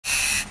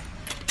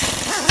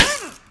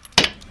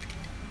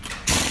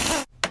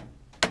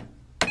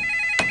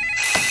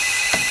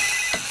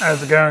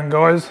How's it going,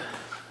 guys?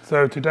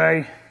 So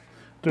today,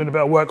 doing a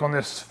bit of work on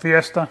this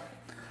Fiesta.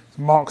 It's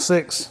Mark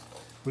 6.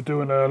 We're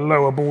doing a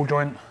lower ball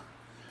joint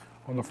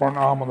on the front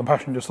arm on the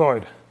passenger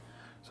side.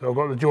 So I've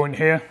got the joint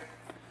here.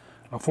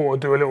 I thought I'd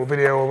do a little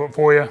video of it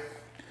for you,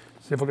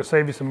 see if I could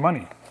save you some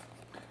money.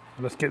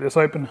 Let's get this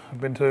open. I've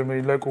been to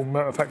my local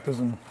motor factors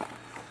and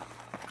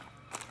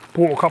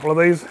bought a couple of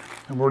these.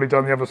 I've already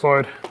done the other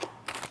side.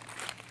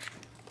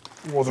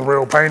 It was a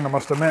real pain, I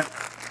must admit.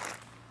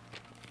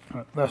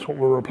 That's what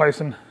we're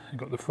replacing. You've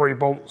got the 3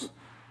 bolts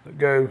that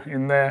go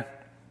in there,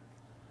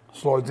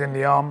 slides in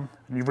the arm,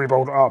 and you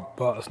rebolt it up.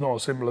 But it's not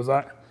as simple as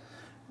that,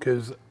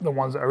 because the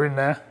ones that are in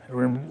there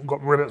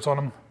got rivets on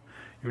them.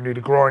 You need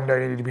a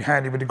grinder. You need to be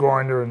handy with the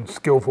grinder and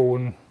skillful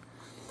and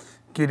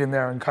get in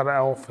there and cut it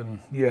off. And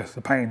yes,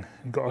 a pain.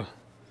 You've got to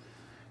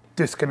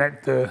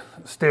disconnect the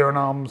steering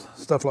arms,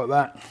 stuff like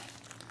that.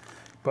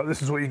 But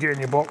this is what you get in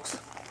your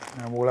box,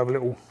 and we'll have a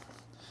little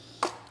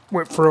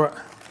whip through it.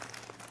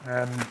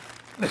 And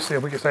let's see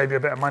if we can save you a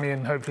bit of money,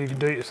 and hopefully you can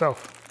do it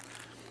yourself.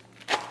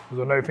 Because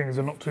I know things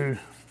are not too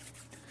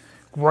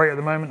great at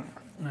the moment,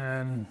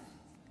 and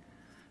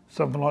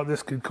something like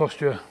this could cost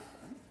you a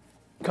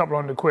couple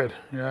 £100.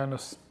 Yeah, and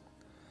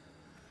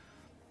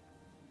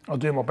I'll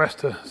do my best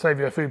to save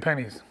you a few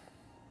pennies.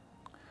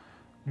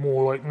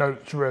 More like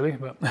notes, really,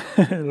 but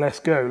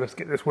let's go. Let's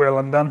get this wheel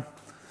undone,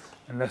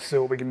 and let's see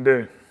what we can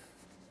do.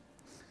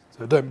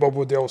 So don't bother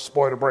with the old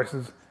spider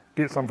braces.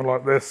 Get something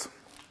like this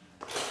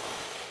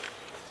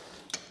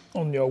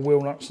on the old wheel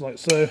nuts, like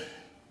so.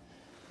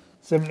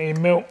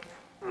 17mm.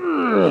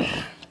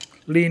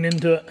 Lean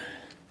into it.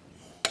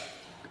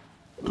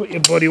 Put your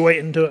body weight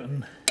into it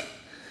and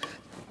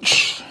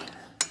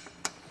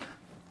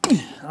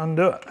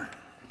undo it.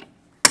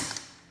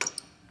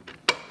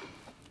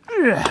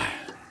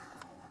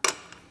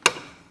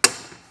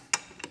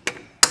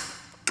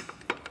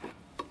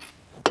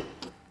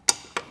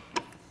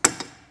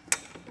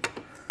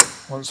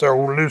 Once they're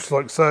all loose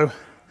like so,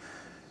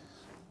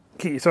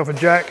 get yourself a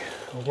jack.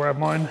 I'll grab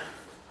mine.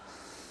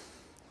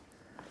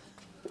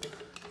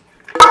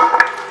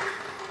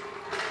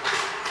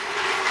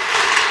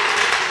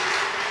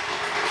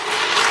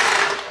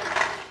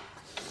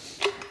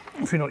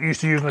 If you're not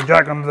used to using a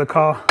jack under the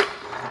car,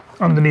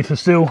 underneath the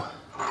sill,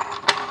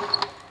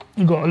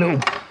 you've got a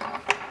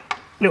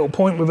little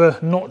point with a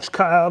notch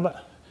cut out of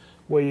it,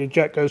 where your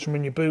jack goes from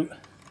in your boot.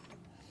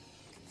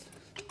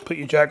 Put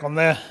your jack on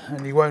there,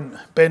 and you won't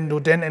bend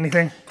or dent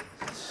anything.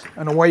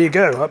 And away you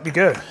go, up you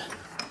go.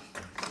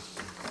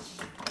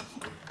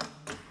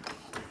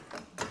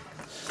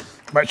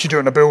 I'm actually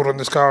doing a build on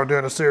this car. I'm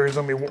doing a series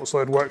on my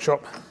waterside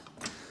workshop.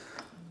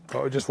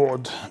 But I just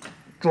thought I'd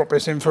drop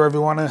this in for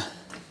everyone.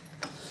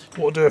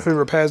 What do a few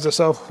repairs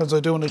myself, as I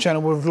do on the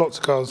channel with lots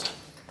of cars.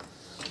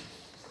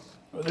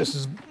 But this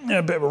is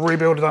a bit of a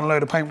rebuild. I've done a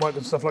load of paintwork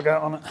and stuff like that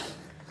on it.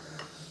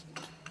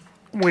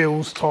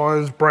 Wheels,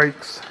 tyres,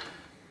 brakes.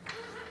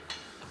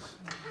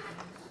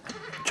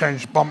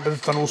 Changed bumpers,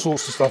 done all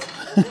sorts of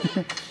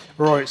stuff.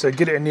 Right, so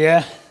get it in the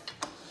air,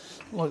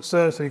 like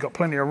so you've got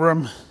plenty of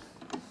room.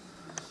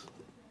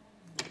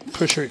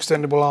 Push your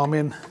extendable arm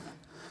in,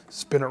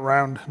 spin it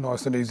round,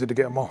 nice and easy to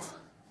get them off.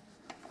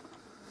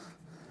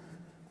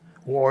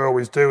 What I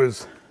always do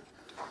is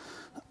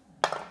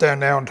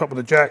down there on top of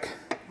the jack.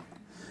 You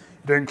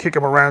don't kick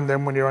them around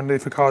then when you're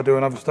underneath the car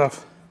doing other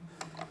stuff.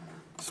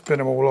 Spin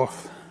them all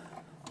off.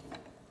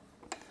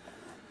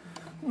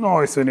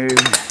 Nice and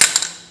easy.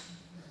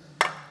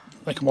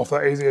 They come off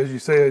that easy, as you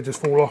see, they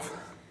just fall off.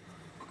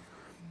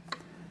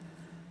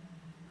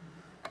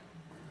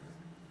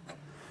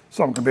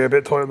 Some can be a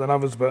bit tighter than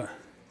others, but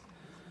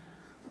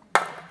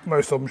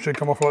most of them should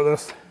come off like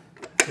this.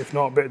 If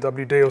not, a bit of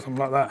WD or something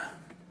like that.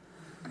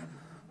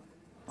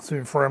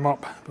 Soon throw them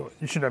up, but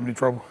you shouldn't have any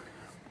trouble.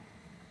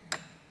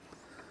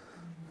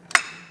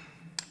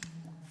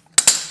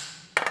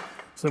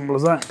 Simple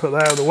as that. Put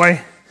that out of the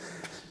way.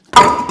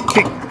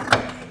 Kick,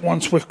 one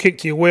swift kick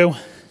to your wheel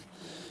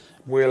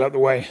out the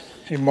way.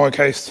 In my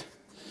case,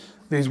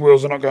 these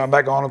wheels are not going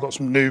back on. I've got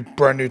some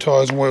brand new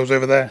tyres and wheels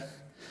over there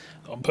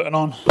that I'm putting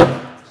on.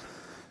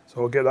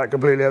 So I'll get that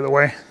completely out of the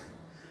way,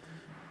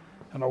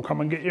 and I'll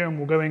come and get you, and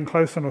we'll go in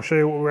close and I'll show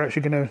you what we're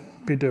actually going to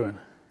be doing.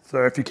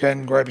 So if you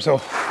can, grab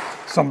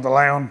yourself something to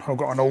lay on. I've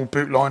got an old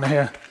boot liner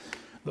here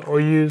that I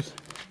use.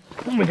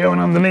 And we're going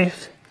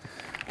underneath.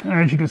 And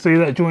as you can see,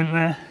 that joint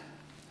there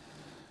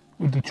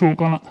with the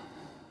chalk on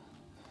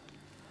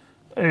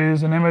it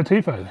is an MOT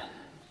failure.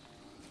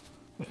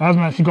 It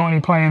hasn't actually got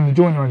any play in the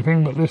joint or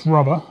anything, but this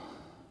rubber,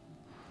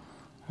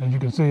 as you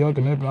can see, I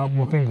can open it up with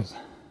my fingers.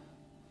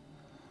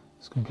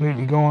 It's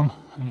completely gone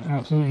and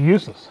absolutely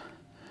useless.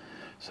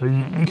 So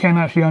you can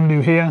actually undo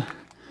here,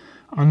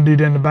 undo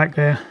down the back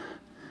there,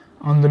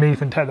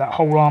 underneath, and take that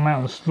whole arm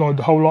out and slide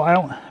the whole lot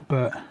out.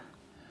 But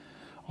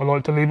I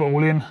like to leave it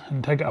all in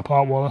and take it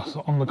apart while it's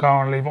on the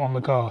car and leave it on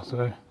the car.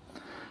 So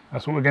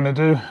that's what we're going to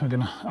do. We're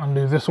going to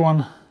undo this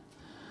one.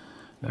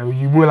 Now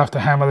you will have to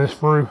hammer this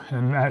through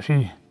and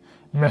actually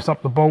mess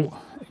up the bolt,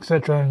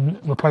 etc., and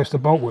replace the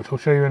bolt, which I'll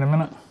show you in a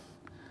minute.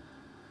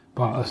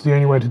 but that's the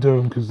only way to do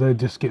them because they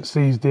just get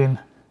seized in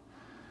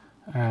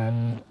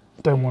and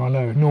don't want to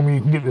know. Normally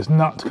you can get this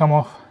nut to come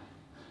off,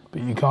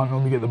 but you can't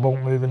normally get the bolt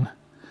moving.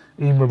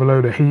 Even with a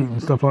load of heat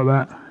and stuff like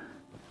that,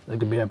 they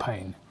can be a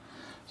pain.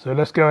 So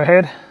let's go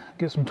ahead,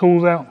 get some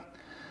tools out,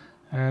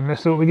 and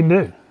let's see what we can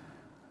do.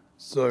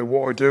 So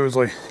what I do is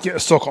I get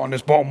a socket on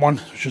this bottom one,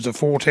 which is a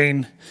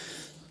 14.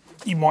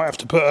 You might have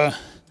to put a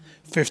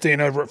 15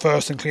 over it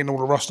first and clean all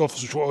the rust off,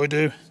 which is what I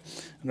do.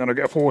 And then I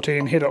get a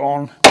 14, hit it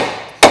on.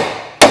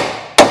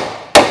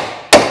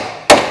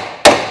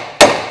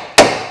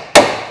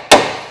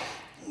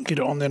 Get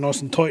it on there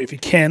nice and tight if you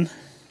can.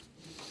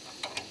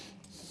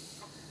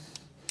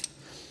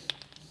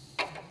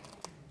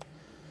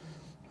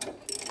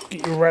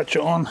 Get your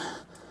ratchet on.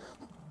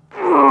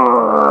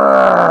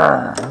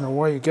 And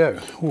away you go.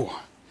 Ooh,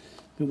 I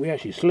think we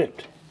actually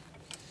slipped.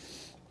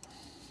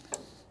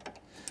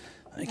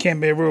 It can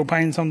be a real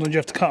pain, sometimes you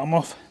have to cut them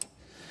off.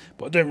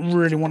 But I don't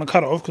really want to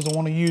cut it off because I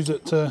want to use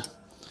it to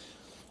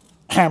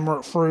hammer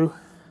it through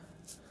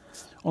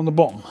on the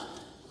bottom.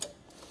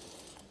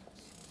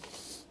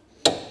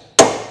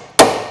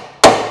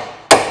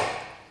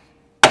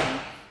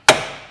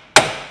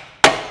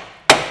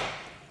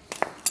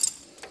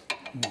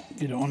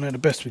 Get it on there the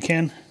best we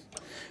can. I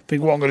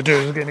think what I'm going to do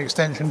is get an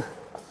extension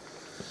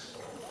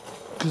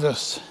because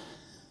that's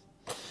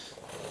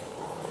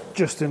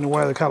just in the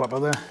way of the caliper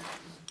there.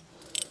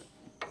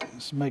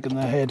 It's making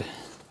the head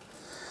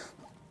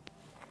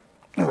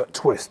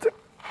twist.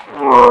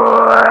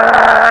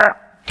 Oh,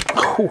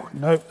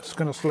 no, it's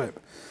going to slip.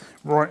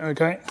 Right,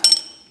 okay.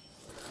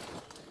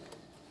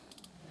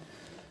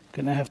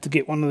 Gonna have to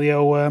get one of the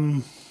old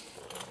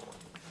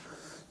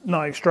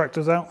nut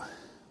extractors out.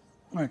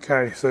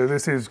 Okay, so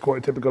this is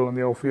quite typical on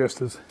the old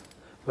Fiestas.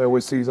 They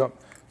always seize up.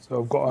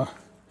 So I've got a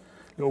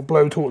little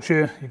blowtorch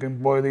here. You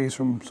can buy these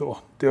from sort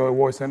of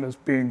DIY centres,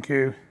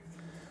 B&Q,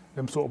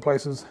 them sort of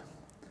places.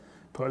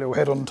 Put a little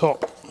head on the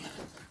top,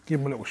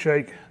 give them a little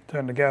shake,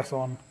 turn the gas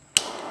on,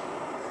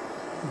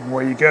 and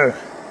away you go.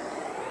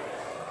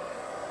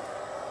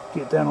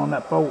 Get down on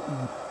that bolt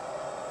and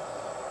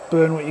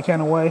burn what you can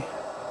away,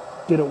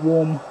 get it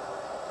warm.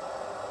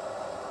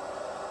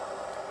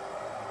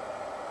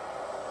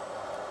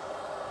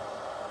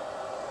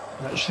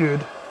 That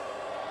should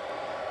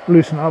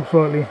loosen it up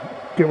slightly,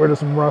 get rid of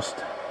some rust.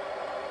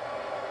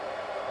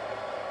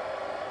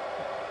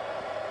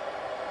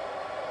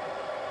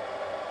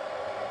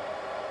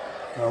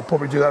 I'll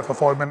probably do that for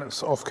 5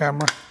 minutes off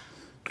camera,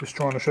 just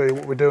trying to show you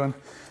what we're doing.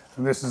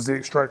 And this is the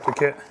extractor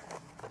kit.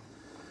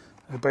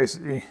 They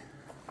basically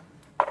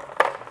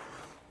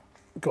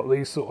got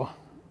these sort of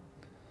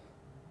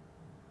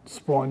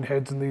spline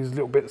heads and these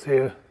little bits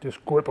here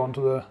just grip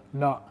onto the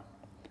nut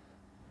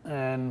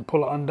and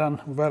pull it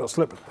undone without it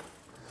slipping.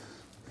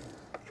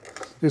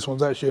 This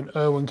one's actually an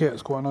Irwin kit,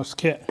 it's quite a nice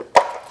kit.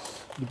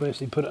 You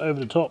basically put it over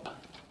the top,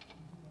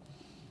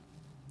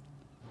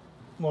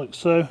 like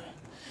so.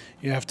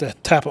 You have to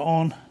tap it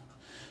on.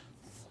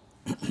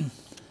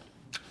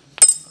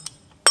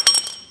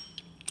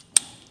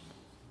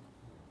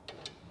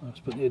 Let's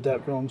put the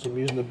adapter on, so we're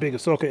using a bigger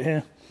socket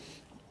here.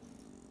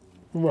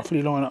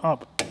 Roughly line it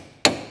up.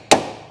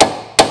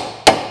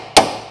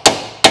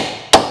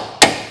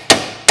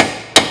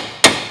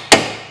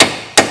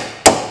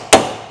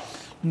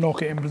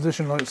 Knock it in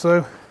position like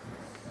so.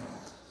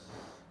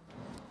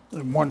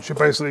 And once you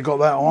basically got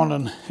that on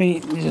and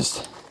heat, you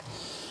just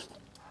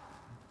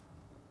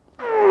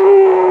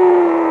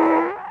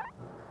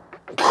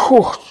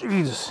oh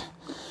Jesus,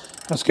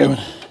 that's going.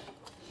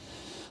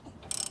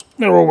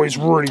 They're always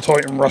really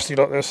tight and rusty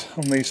like this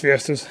on these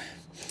Fiestas.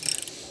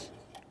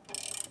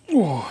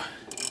 Oh,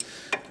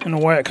 and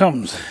away it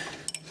comes.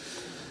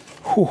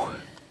 Whew.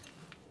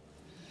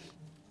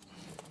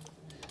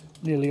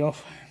 Nearly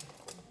off.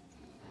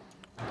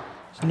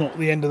 It's not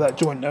the end of that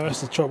joint though, that's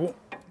the trouble.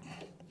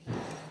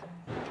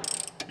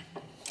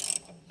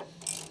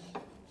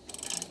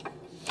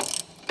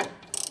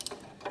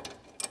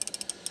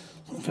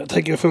 If I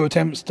take your few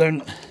attempts,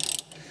 don't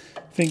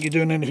think you're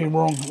doing anything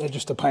wrong, they're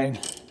just a pain.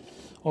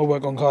 I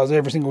work on cars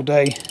every single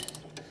day,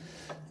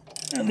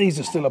 and these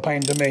are still a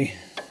pain to me.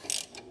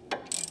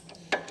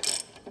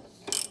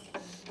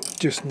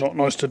 Just not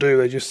nice to do,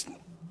 they just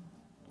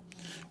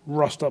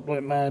rust up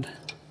like mad.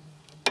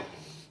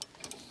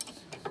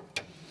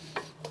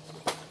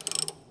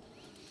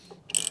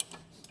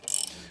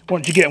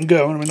 Once you get them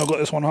going, I mean I've got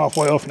this one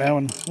halfway off now,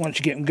 and once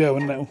you get them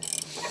going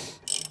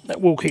that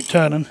will keep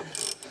turning,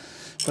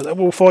 but that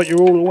will fight you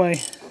all the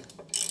way.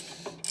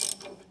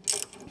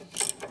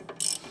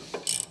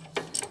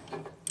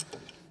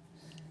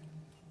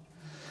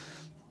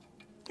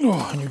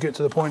 Oh, and you get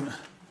to the point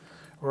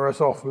where it's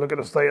off. Look at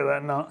the state of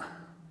that nut.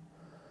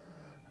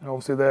 And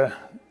obviously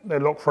they're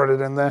lock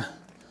threaded in there.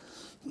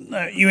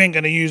 No, you ain't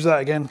going to use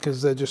that again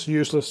because they're just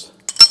useless.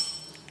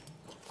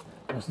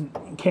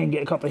 You can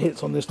get a couple of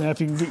hits on this now if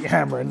you can get your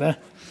hammer in there.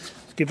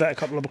 Let's give that a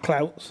couple of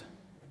clouts.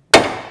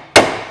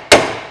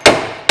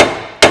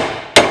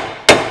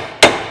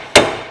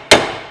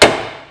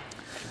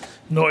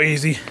 Not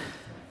easy.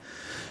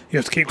 You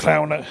have to keep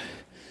clouting it.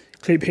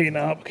 Keep heating it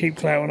up, keep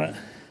clouting it,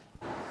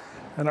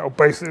 and that'll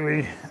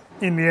basically,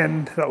 in the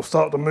end, that'll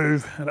start to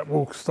move and that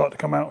will start to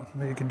come out,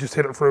 and you can just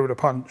hit it through with a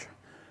punch.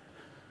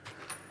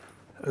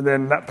 And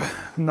then that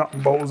nut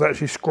and bolt is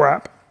actually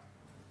scrap,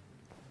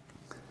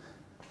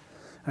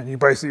 and you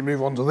basically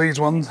move on to these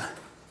ones,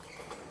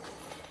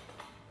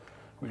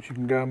 which you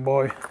can go and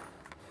buy.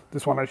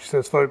 This one actually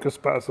says Focus,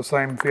 but it's the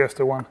same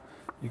Fiesta one.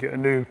 You get a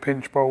new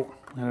pinch bolt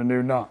and a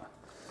new nut.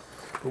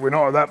 But we're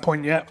not at that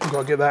point yet, we've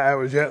got to get that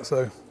out as yet,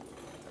 so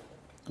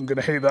I'm going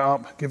to heat that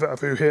up, give it a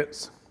few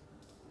hits,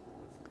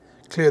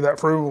 clear that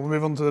through, we'll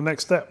move on to the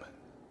next step.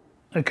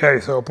 Okay,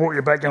 so I brought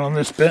you back in on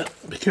this bit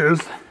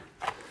because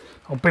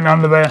I've been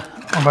under there,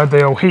 I've had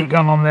the old heat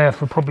gun on there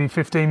for probably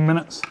 15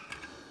 minutes,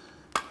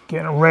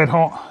 getting it red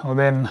hot. I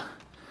then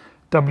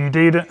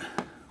WD'd it,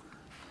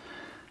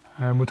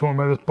 and we're talking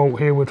about this bolt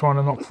here we're trying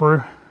to knock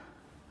through.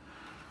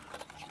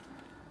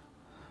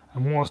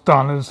 And what it's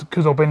done is,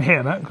 because I've been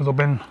hitting it, because I've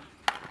been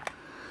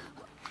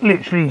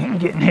literally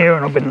getting here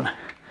and I've been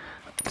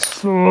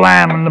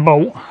slamming the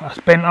bolt, that's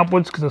bent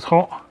upwards because it's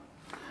hot.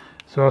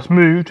 So it's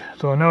moved,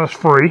 so I know it's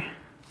free.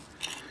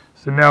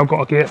 So now I've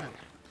got to get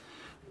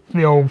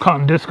the old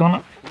cutting disc on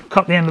it,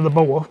 cut the end of the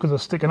bolt off because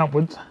it's sticking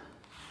upwards,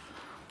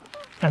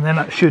 and then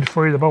that should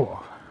free the bolt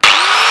off.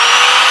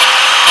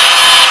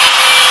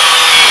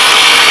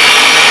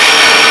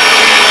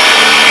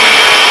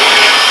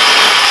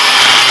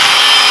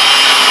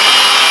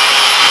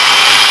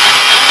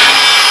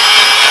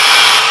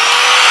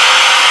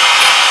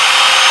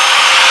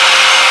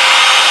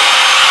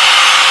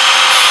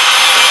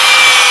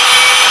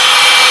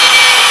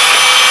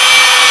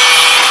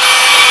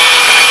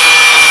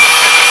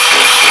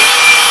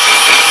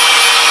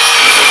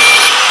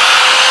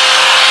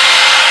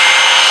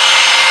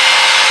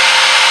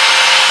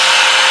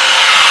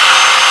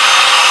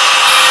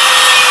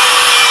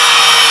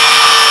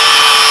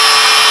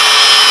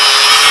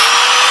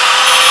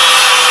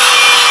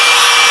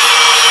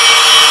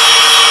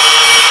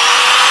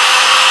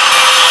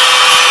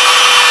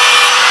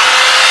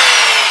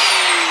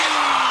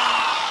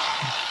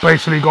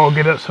 Basically got to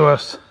get it so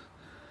it's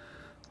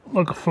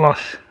like a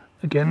flush,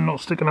 again not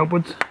sticking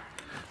upwards,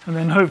 and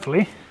then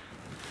hopefully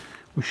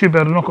we should be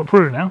able to knock it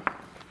through now.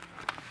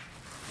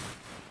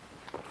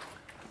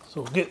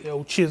 So we'll get the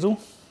old chisel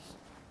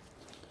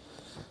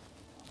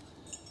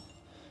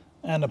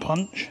and a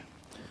punch.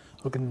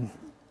 I can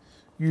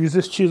use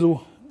this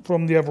chisel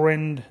from the other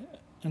end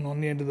and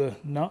on the end of the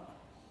nut,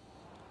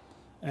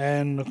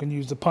 and I can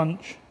use the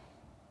punch,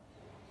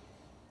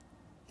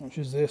 which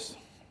is this,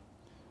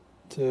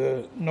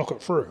 to knock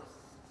it through.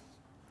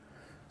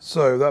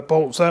 So that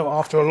bolts out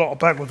after a lot of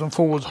backwards and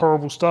forwards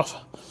horrible stuff.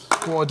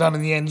 What I've done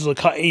in the end is I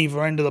cut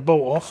either end of the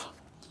bolt off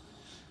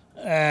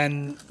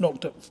and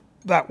knocked it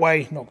that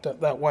way, knocked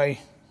it that way,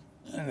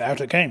 and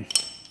out it came.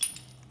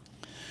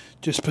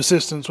 Just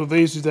persistence with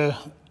these, they're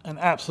an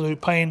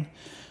absolute pain.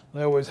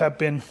 They always have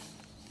been,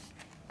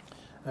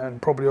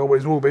 and probably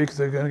always will be, because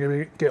they're going to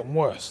be getting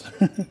worse.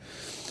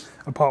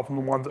 Apart from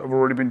the ones that have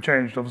already been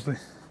changed, obviously.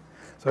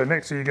 So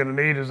next thing you're going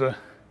to need is a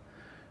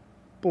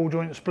ball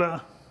joint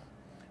splitter,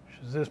 which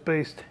is this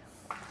beast.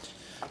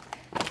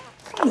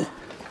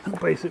 And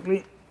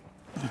basically,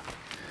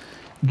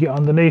 get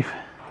underneath,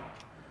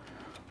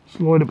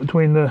 slide it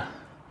between the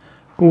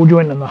ball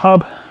joint and the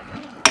hub.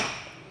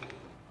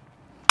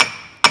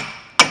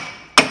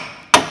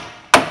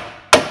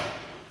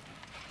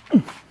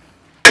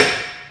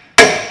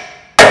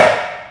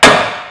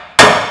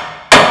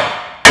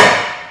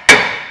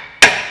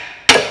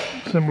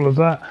 Simple as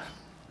that.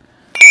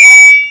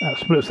 That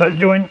splits that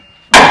joint.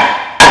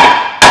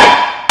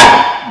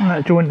 And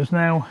that joint is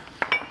now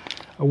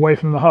away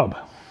from the hub.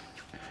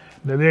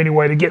 Now the only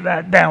way to get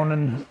that down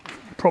and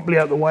properly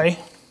out the way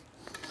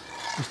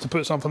is to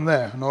put something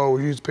there, and I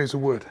will use a piece of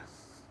wood.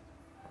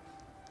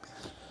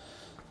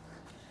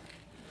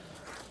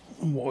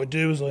 And what I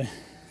do is I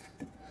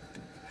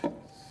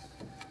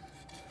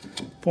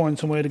find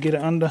somewhere to get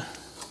it under,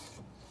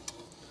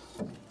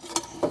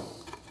 so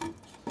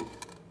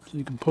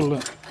you can pull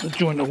the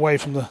joint away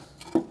from the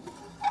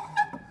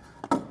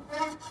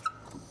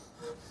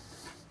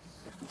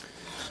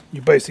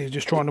You're basically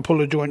just trying to pull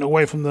the joint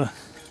away from the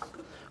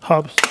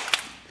hubs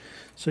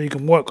so you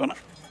can work on it.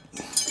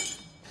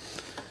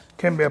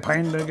 Can be a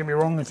pain, don't get me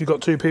wrong, if you've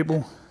got two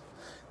people,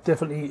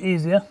 definitely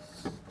easier.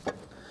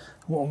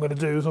 What I'm going to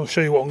do is I'll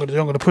show you what I'm going to do.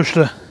 I'm going to push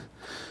the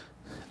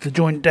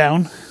joint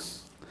down.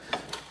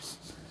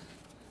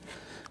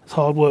 It's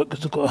hard work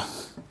because I've got to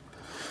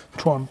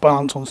try and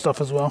balance on stuff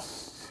as well.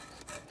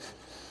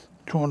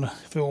 Trying to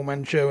film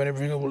and show and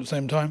everything all at the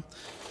same time.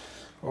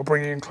 I'll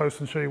bring you in close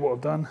and show you what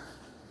I've done.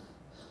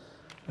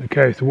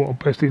 Okay, so what I've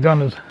basically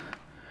done is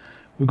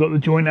we've got the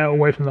joint out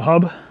away from the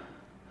hub.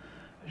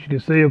 As you can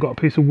see, I've got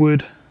a piece of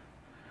wood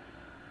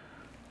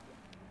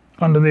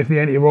underneath the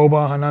anti-roll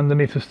bar and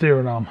underneath the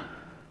steering arm.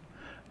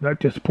 That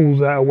just pulls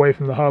that away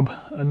from the hub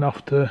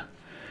enough to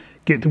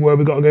get to where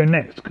we've got to go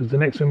next, because the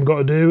next thing we've got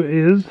to do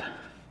is,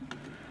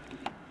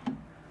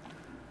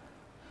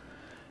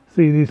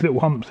 see these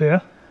little humps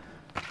here?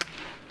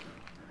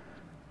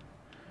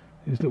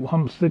 these little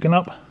humps sticking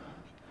up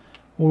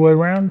all the way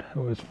around.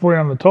 Oh, there's 3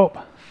 on the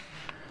top,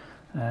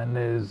 and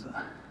there's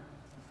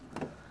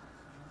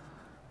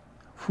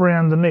 3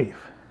 underneath.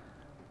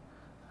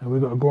 And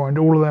we've got to grind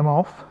all of them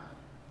off,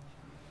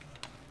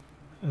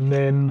 and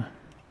then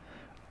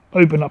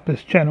open up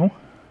this channel,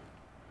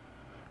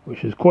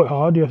 which is quite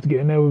hard. You have to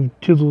get in there with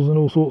chisels and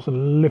all sorts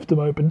and lift them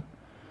open,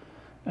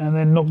 and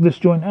then knock this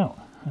joint out,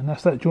 and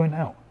that's that joint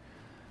out.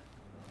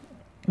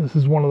 This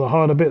is one of the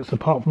harder bits,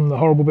 apart from the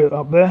horrible bit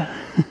up there.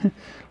 Like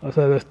I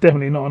say, that's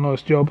definitely not a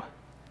nice job,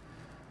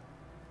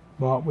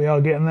 but we are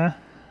getting there,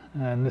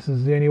 and this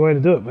is the only way to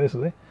do it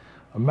basically.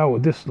 I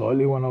melted this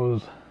slightly when I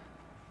was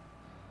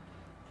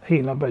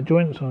heating up that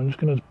joint, so I'm just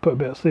going to put a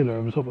bit of sealer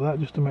over the top of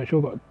that just to make sure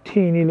I've got a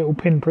teeny little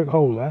pinprick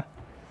hole there,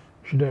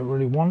 which you don't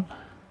really want.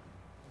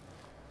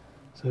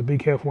 So be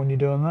careful when you're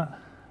doing that.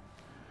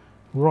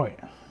 Right,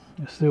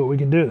 let's see what we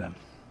can do then.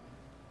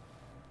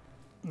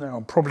 Now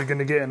I'm probably going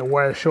to get in the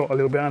way of shot a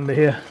little bit under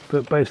here,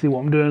 but basically what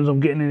I'm doing is I'm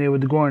getting in here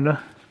with the grinder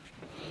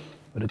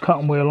with the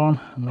cutting wheel on,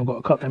 and I've got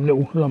to cut them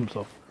little lumps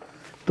off.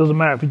 Doesn't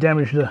matter if you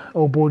damage the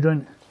old ball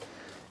joint,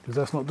 because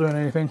that's not doing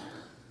anything.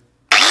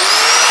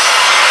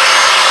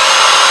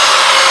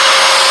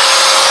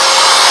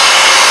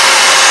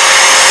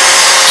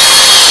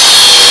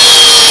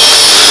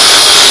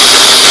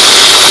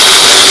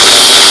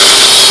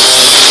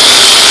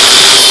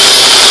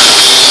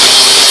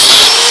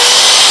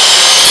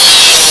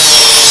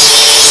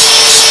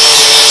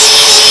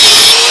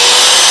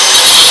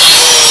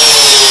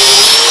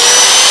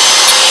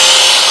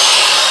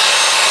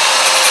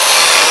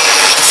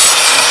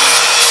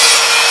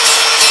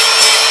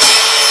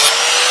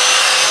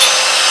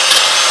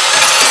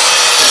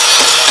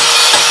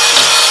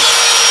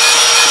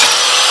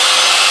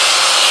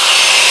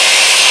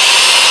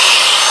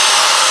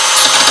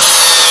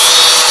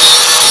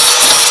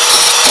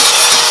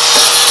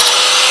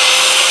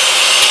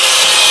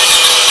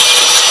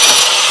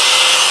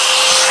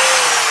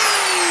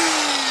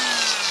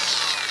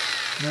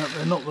 Now,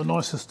 they're not the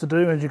nicest to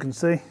do, as you can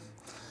see.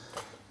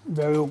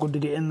 Very awkward to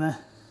get in there,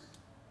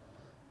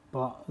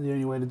 but the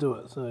only way to do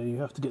it. So you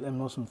have to get them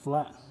nice and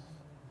flat.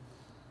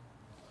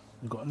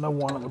 You've got another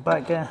one at the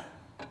back there.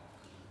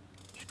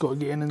 You've got to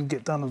get in and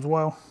get done as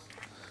well.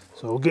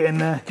 So I'll get in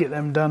there, get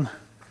them done.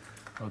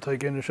 I'll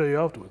take you in and show you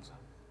afterwards.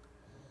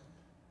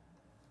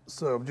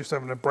 So I'm just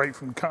having a break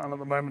from cutting at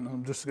the moment.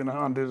 I'm just going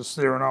to undo the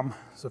steering arm.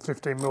 It's a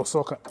 15mm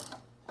socket.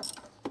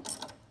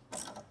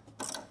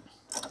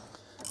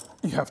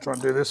 You have to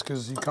undo this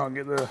because you can't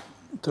get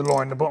to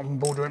line the bottom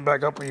ball joint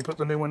back up when you put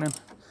the new one in.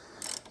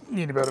 You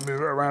need to be able to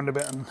move it around a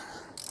bit, and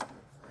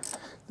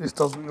this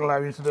doesn't allow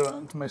you to do it.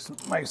 It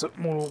makes it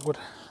more awkward.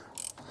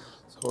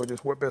 So I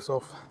just whip this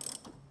off.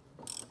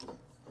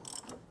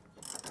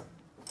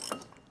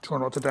 Try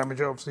not to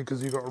damage it, obviously,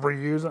 because you've got to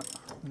reuse it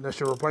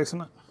unless you're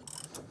replacing it.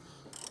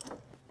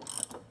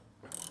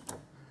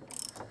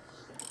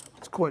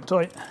 It's quite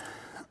tight.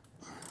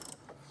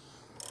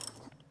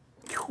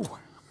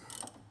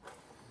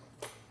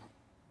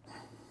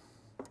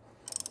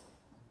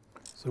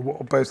 So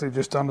what I've basically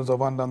just done is I've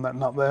undone that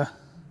nut there.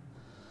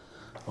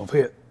 I've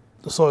hit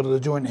the side of the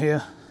joint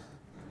here,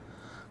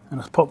 and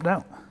it's popped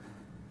out.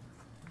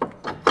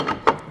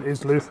 It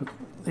is loose,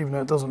 even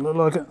though it doesn't look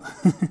like it.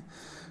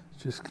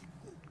 It's just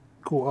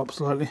caught up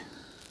slightly.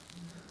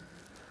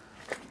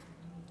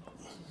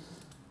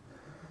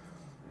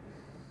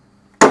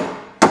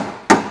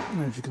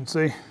 And as you can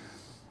see,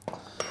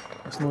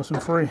 it's nice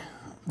and free.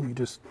 You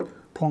just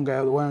plonk it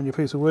out of the way on your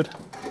piece of wood,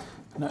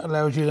 and that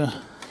allows you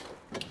to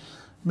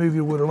move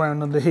your wood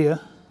around under here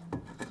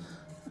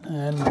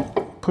and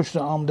push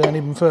that arm down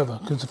even further,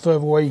 because the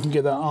further away you can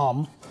get that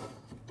arm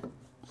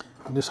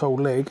and this whole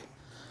leg,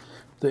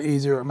 the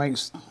easier it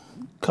makes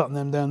cutting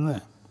them down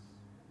there.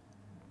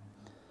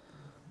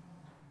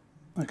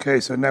 Okay,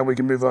 so now we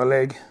can move our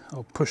leg.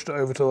 I've pushed it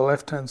over to the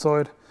left hand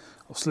side.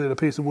 I've slid a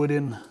piece of wood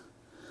in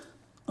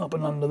up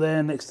and under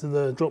there next to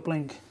the drop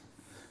link,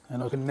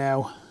 and I can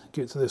now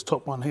get to this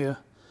top one here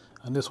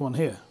and this one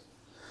here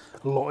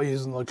a lot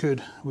easier than I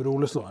could with all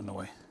this lot in the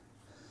way.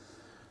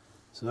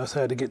 So that's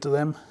how to get to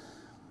them.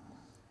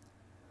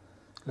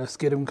 Let's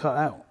get them cut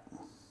out.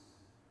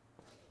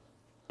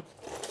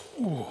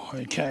 Ooh,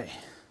 okay.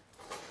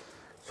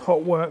 It's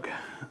hot work.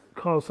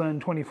 Car's saying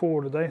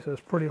 24 today, so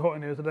it's pretty hot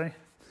in here today.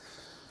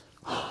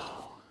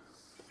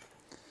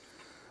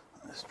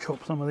 Let's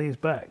chop some of these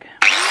back.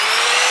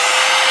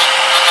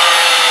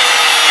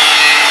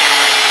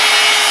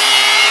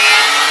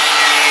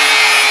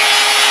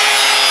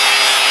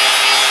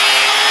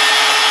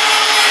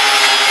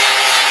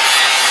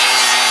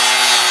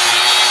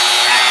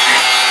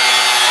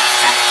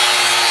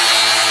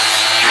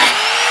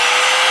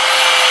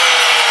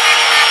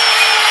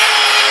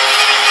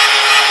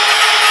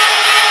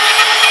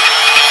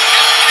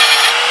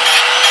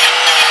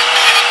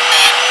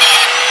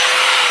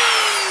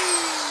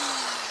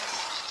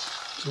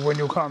 So when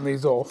you're cutting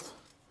these off,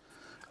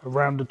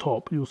 around the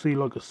top, you'll see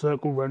like a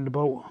circle round the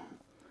bolt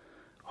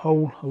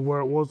hole of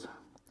where it was.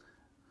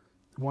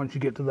 Once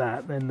you get to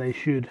that, then they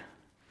should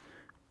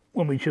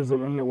when we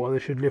chisel it in a little while, they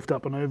should lift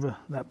up and over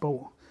that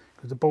bolt,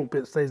 because the bolt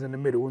bit stays in the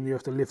middle and you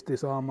have to lift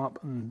this arm up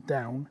and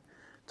down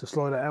to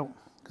slide it out,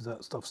 because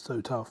that stuff's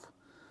so tough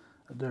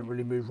it don't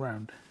really move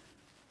round.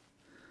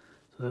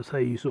 So that's how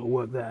you sort of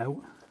work that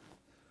out.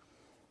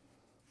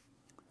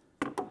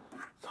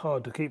 It's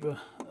hard to keep a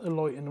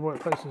light in the right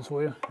places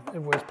for you.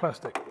 Everywhere's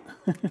plastic.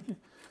 I'm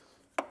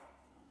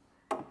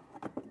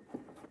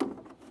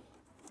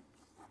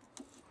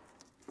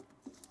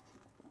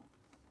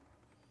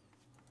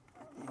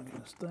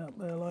going to stay up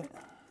there like.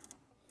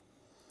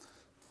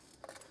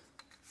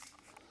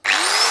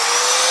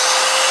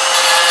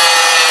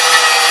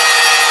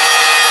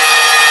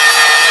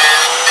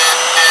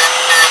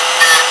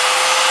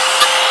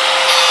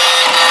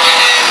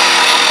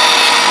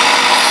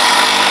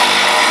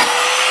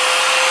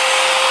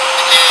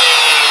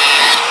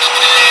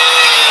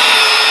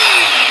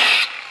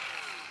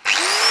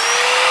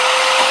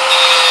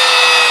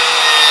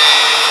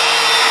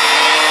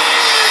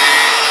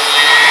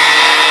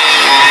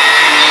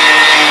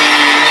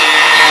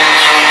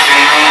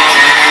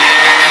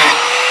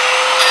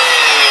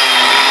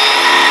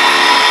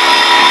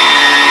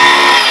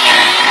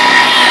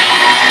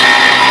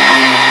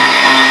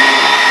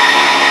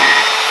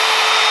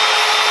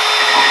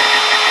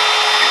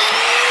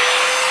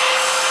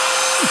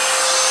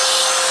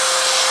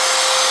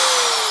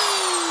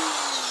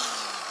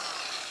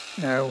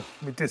 Now,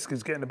 my disc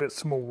is getting a bit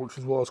small, which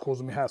is why it's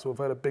causing me hassle. If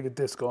I had a bigger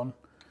disc on,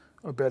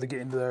 I'd be able to get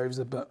into there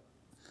easier, but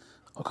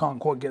I can't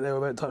quite get there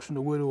without touching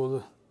the wood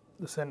or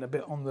the centre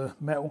bit on the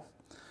metal.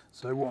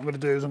 So what I'm going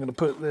to do is I'm going to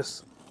put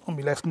this on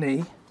my left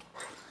knee,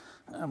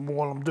 and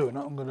while I'm doing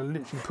it, I'm going to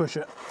literally push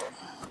it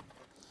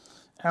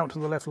out to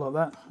the left like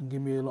that and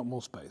give me a lot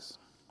more space.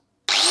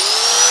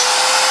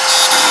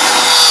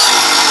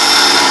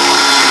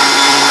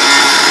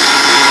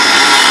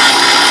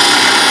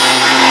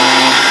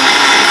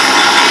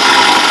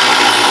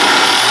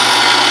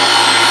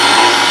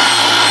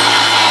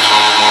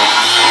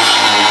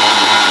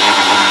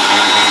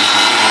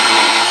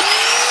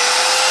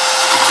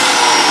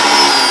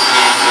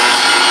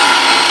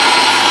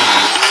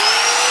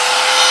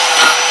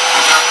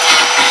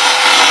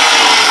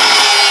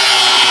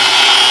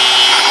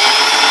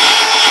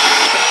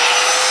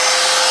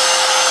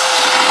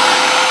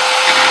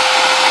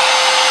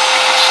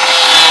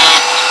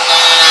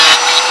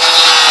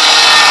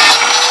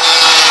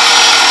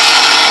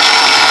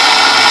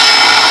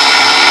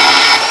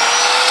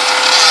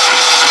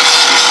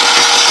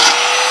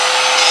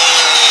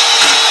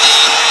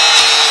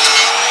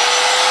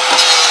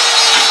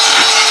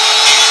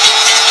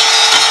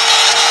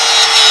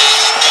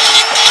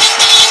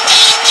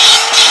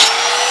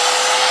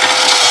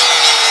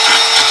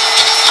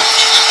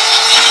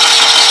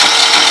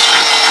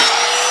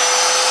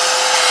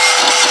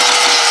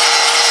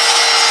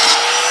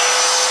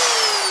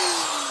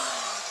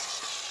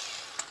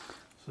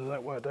 So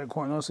that worked out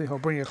quite nicely. I'll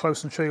bring you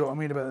close and show you what I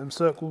mean about them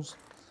circles,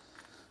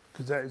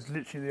 because that is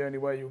literally the only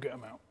way you'll get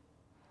them out.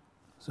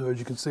 So as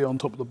you can see on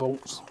top of the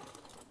bolts,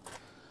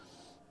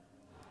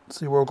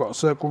 see where I've got a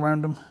circle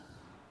around them?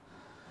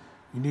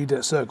 You need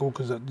that circle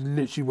because that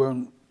literally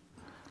won't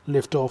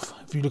lift off.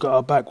 If you look at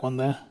our back one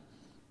there,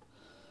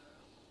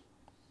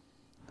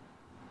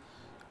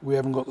 we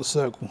haven't got the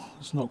circle.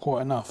 It's not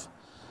quite enough.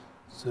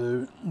 So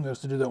I'm going to have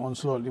to do that one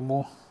slightly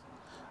more.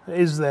 It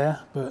is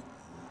there, but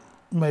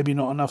maybe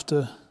not enough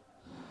to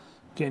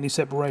get any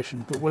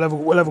separation. But we'll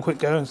have a quick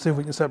go and see if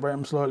we can separate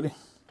them slightly.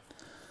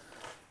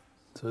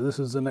 So this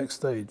is the next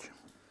stage.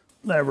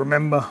 Now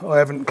remember, I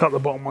haven't cut the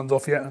bottom ones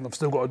off yet, and I've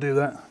still got to do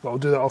that. But I'll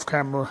do that off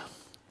camera.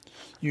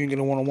 You ain't going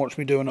to want to watch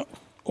me doing it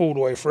all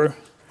the way through.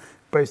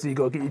 Basically, you've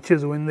got to get your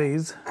chisel in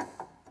these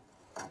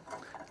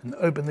and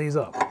open these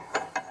up.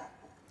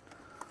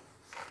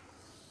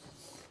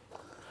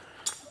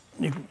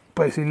 You're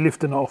basically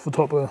lifting it off the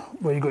top of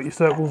where you got your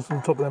circles to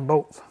the top of them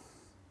bolts.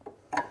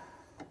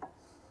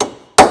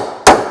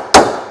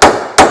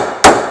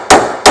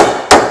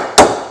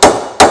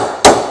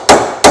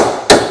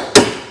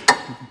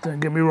 Don't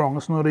get me wrong,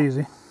 it's not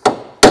easy.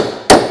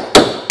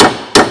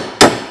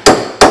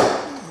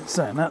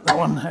 Saying that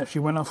one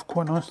actually went off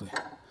quite nicely.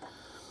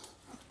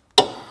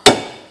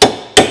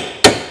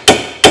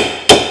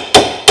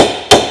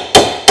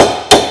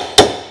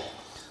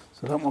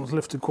 So that one's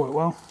lifted quite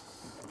well.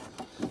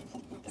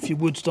 If your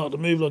wood start to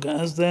move like it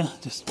has there,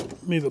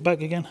 just move it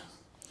back again.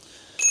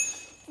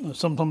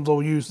 Sometimes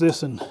I'll use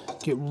this and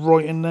get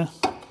right in there.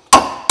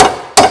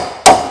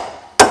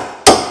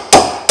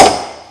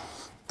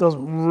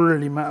 Doesn't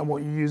really matter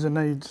what you're using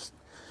there, you're just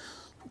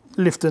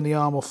lifting the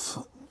arm off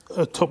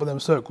the top of them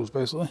circles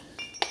basically.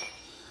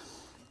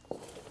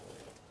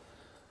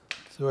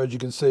 So as you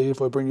can see,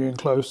 if I bring you in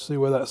close, see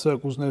where that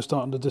circle's now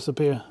starting to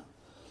disappear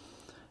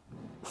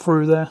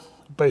through there.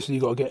 Basically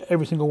you've got to get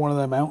every single one of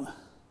them out,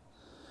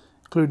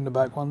 including the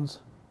back ones,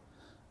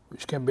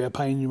 which can be a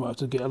pain. You might have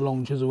to get a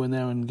long chisel in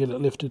there and get it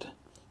lifted.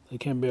 They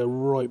can be a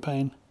right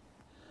pain.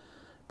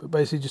 But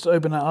basically just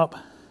open that up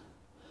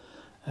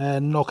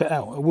and knock it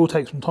out. It will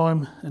take some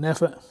time and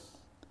effort,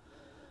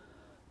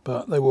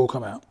 but they will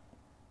come out.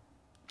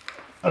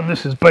 And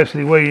this is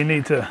basically where you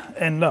need to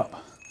end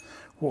up.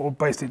 What we've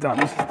basically done,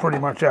 this is pretty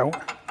much out.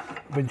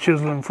 I've been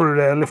chiseling through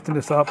there, lifting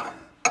this up,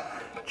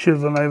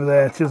 chiseling over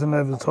there, chiseling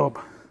over the top.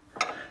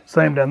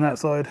 Same down that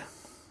side.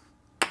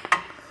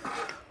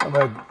 I've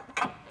had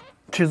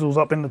chisels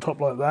up in the top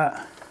like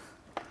that.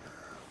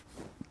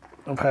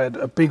 I've had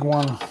a big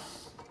one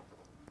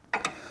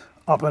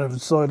up over the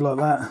side like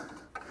that,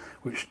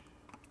 which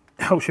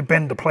helps you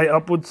bend the plate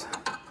upwards.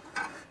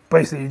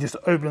 Basically, you're just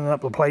opening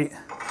up the plate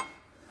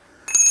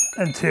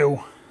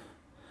until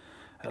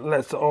it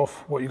lets it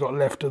off what you got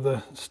left of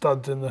the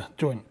studs in the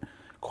joint.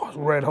 Quite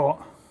red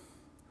hot.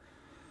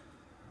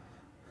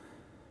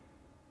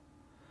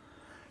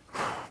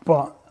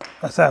 But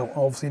that's out.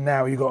 Obviously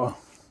now you've got to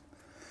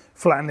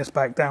flatten this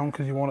back down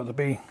because you want it to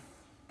be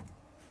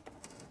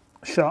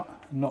shut,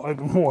 not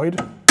open wide.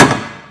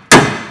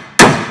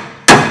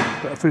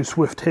 But a few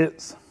swift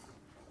hits.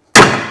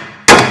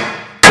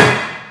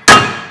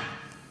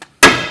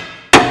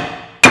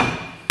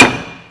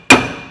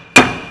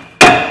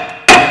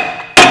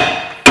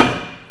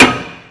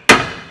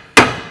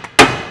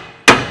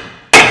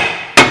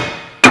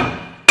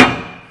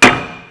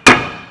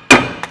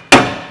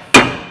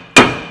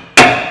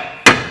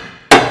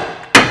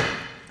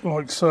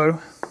 Like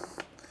so.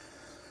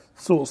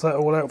 Sorts that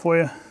all out for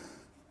you,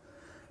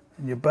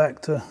 and you're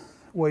back to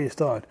where you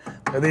started.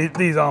 Now,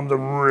 these arms are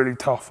really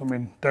tough. I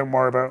mean, don't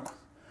worry about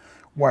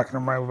whacking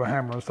them around with a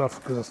hammer and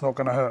stuff because it's not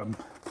going to hurt them.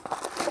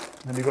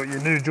 Then you've got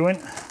your new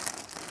joint.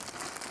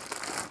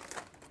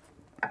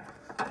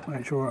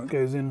 Make sure it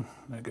goes in.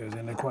 That goes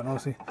in there quite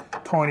nicely.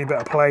 Tiny bit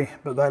of play,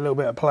 but that little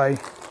bit of play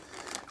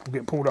will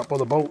get pulled up by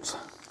the bolts.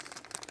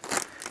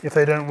 If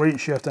they don't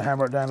reach, you have to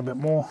hammer it down a bit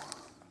more.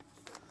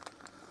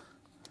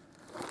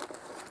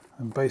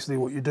 And basically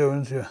what you're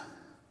doing is you're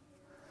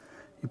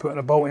putting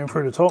a bolt in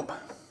through the top,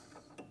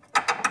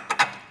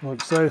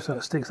 like so, so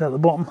it sticks out the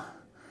bottom.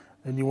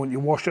 Then you want your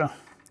washer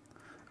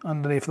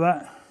underneath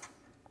that,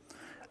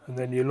 and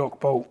then your lock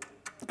bolt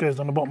goes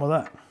on the bottom of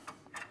that.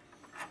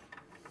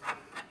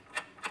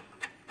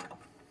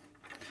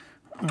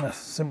 And that's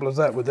as simple as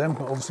that with them,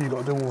 but obviously you've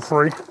got to do all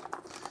three.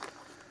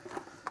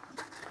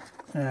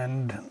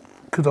 And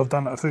because I've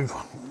done it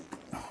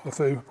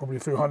probably a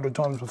few hundred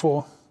times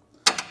before,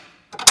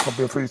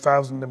 probably a few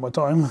thousand in my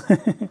time.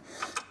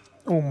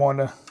 All mine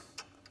are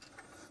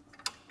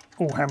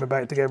all hammered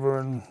back together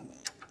and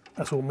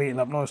that's all meeting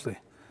up nicely.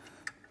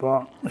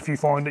 But if you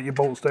find that your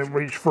bolts don't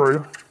reach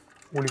through,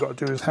 all you got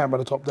to do is hammer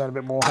the top down a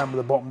bit more, hammer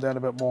the bottom down a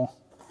bit more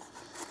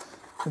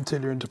until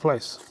you're into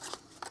place.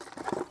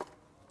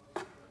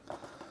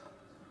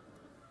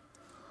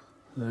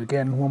 So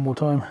again, one more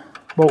time,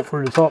 bolt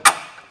through the top,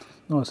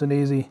 nice and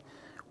easy,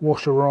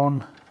 washer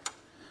on,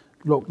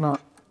 lock nut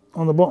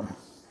on the bottom.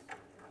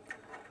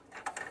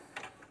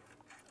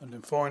 And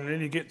then finally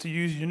you get to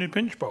use your new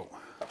pinch bolt.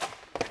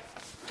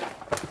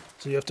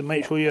 So you have to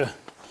make sure your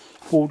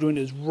ball joint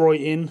is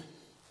right in.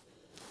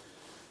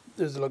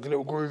 There's like a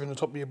little groove in the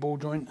top of your ball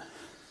joint,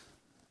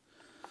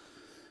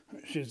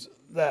 which is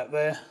that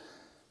there.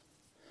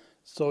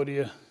 Side of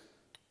your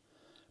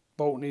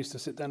bolt needs to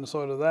sit down the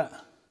side of that,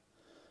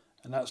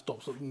 and that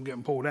stops it from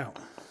getting pulled out.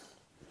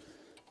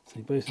 So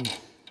you basically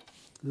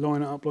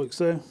line it up like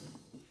so.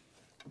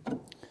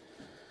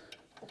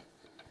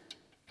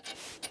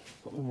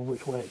 Can't remember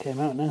which way it came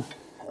out now.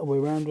 All the way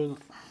around with it.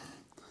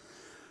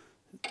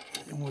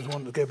 You always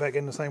want to go back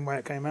in the same way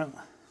it came out.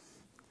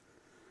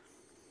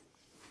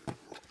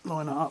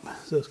 Line it up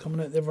so it's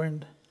coming out the other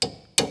end.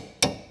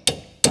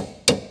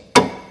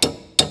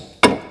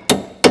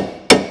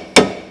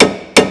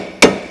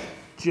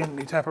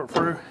 Gently tap it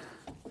through,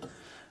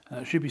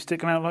 and it should be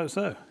sticking out like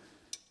so.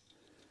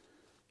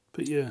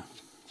 Put your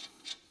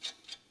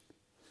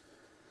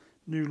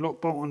new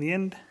lock bolt on the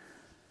end.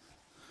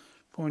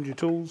 Find your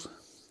tools.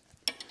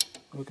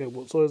 Okay,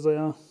 what size they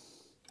are.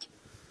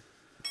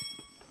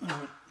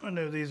 I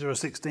know these are a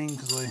 16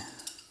 because I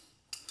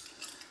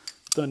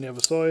done the other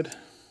side.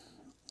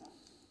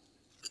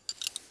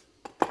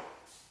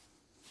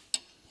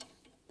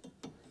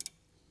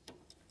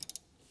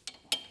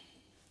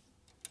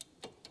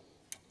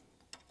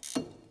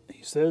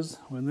 He says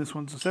when this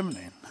one's a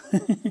 17.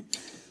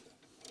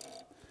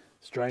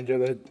 Stranger,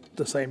 they're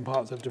the same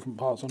parts, have different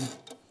parts on them.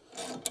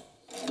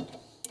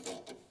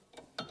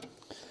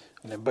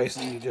 And then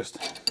basically you just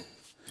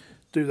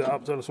do that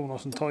up till it's all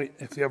nice and tight.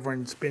 If the other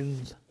end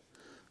spins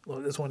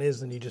like this one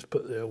is, then you just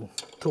put the old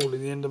tool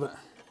in the end of it,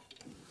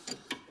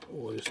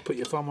 or just put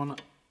your thumb on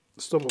it,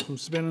 stop it from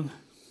spinning,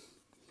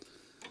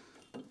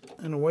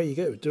 and away you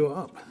go, do it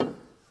up.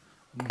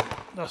 And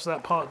that's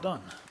that part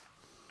done.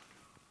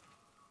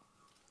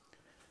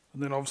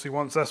 And then obviously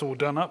once that's all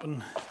done up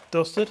and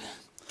dusted,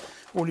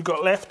 all you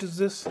got left is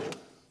this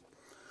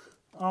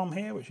arm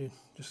here, which you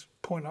just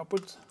point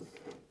upwards.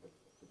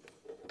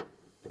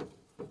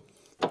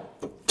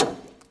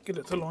 Get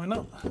it to line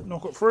up,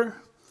 knock it through,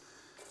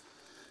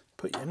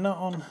 put your nut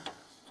on,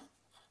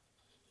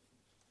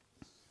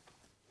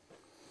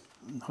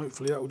 and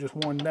hopefully that will just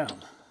wind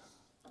down.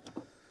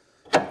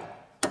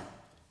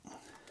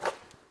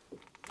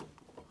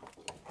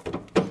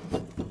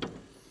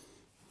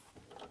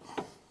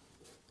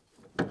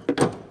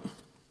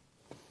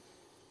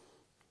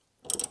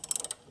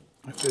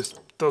 this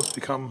does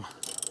become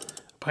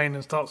a pain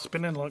and starts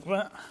spinning like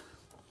that,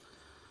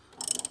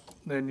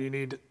 then you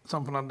need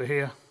something under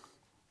here,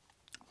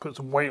 put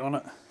some weight on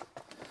it,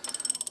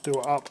 do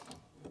it up.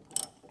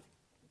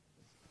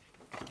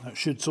 That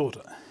should sort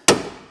it.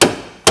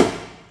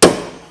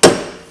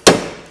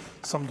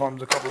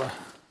 Sometimes a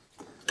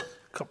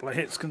couple of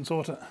hits can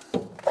sort it.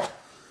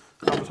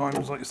 Other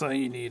times, like I say,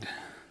 you need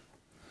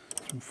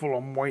some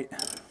full-on weight,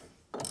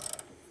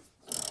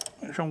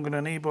 which I'm going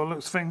to need by the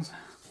looks of things,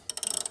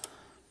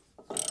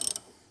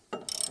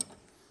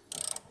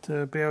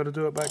 to be able to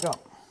do it back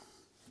up.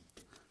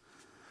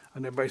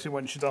 And then basically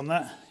once you've done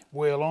that,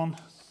 wheel on,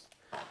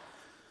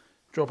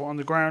 drop it on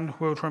the ground,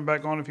 wheel trim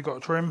back on if you've got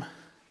a trim,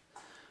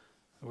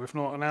 or if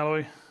not an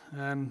alloy,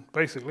 and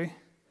basically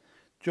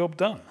job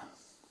done.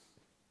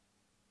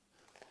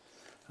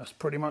 That's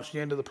pretty much the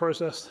end of the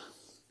process.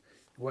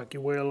 Whack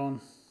your wheel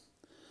on,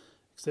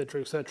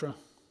 etc, etc.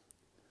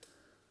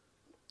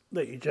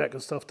 Let your jack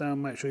and stuff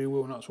down, make sure your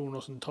wheel nuts are all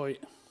nice and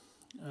tight,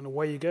 and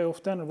away you go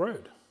off down the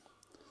road.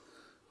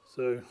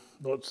 So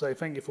I'd like to say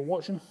thank you for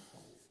watching,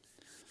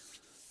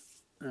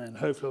 and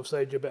hopefully I've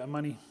saved you a bit of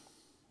money.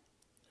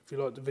 If you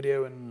liked the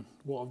video and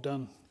what I've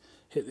done,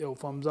 hit the old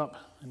thumbs up,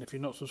 and if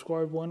you're not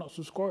subscribed, why not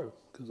subscribe?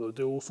 Because I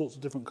do all sorts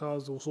of different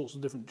cars, all sorts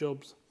of different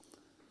jobs,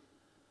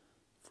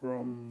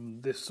 from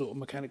this sort of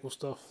mechanical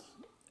stuff,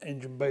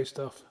 engine based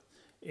stuff,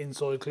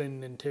 inside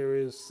cleaning,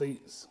 interiors,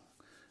 seats,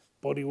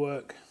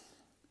 bodywork,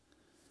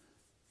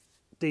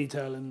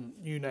 detailing,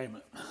 you name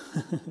it.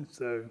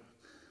 So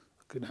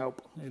I can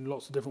help in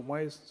lots of different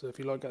ways. So if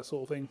you like that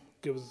sort of thing,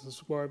 give us a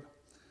subscribe,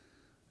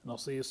 and I'll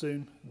see you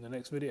soon in the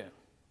next video.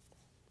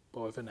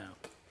 Bye for now.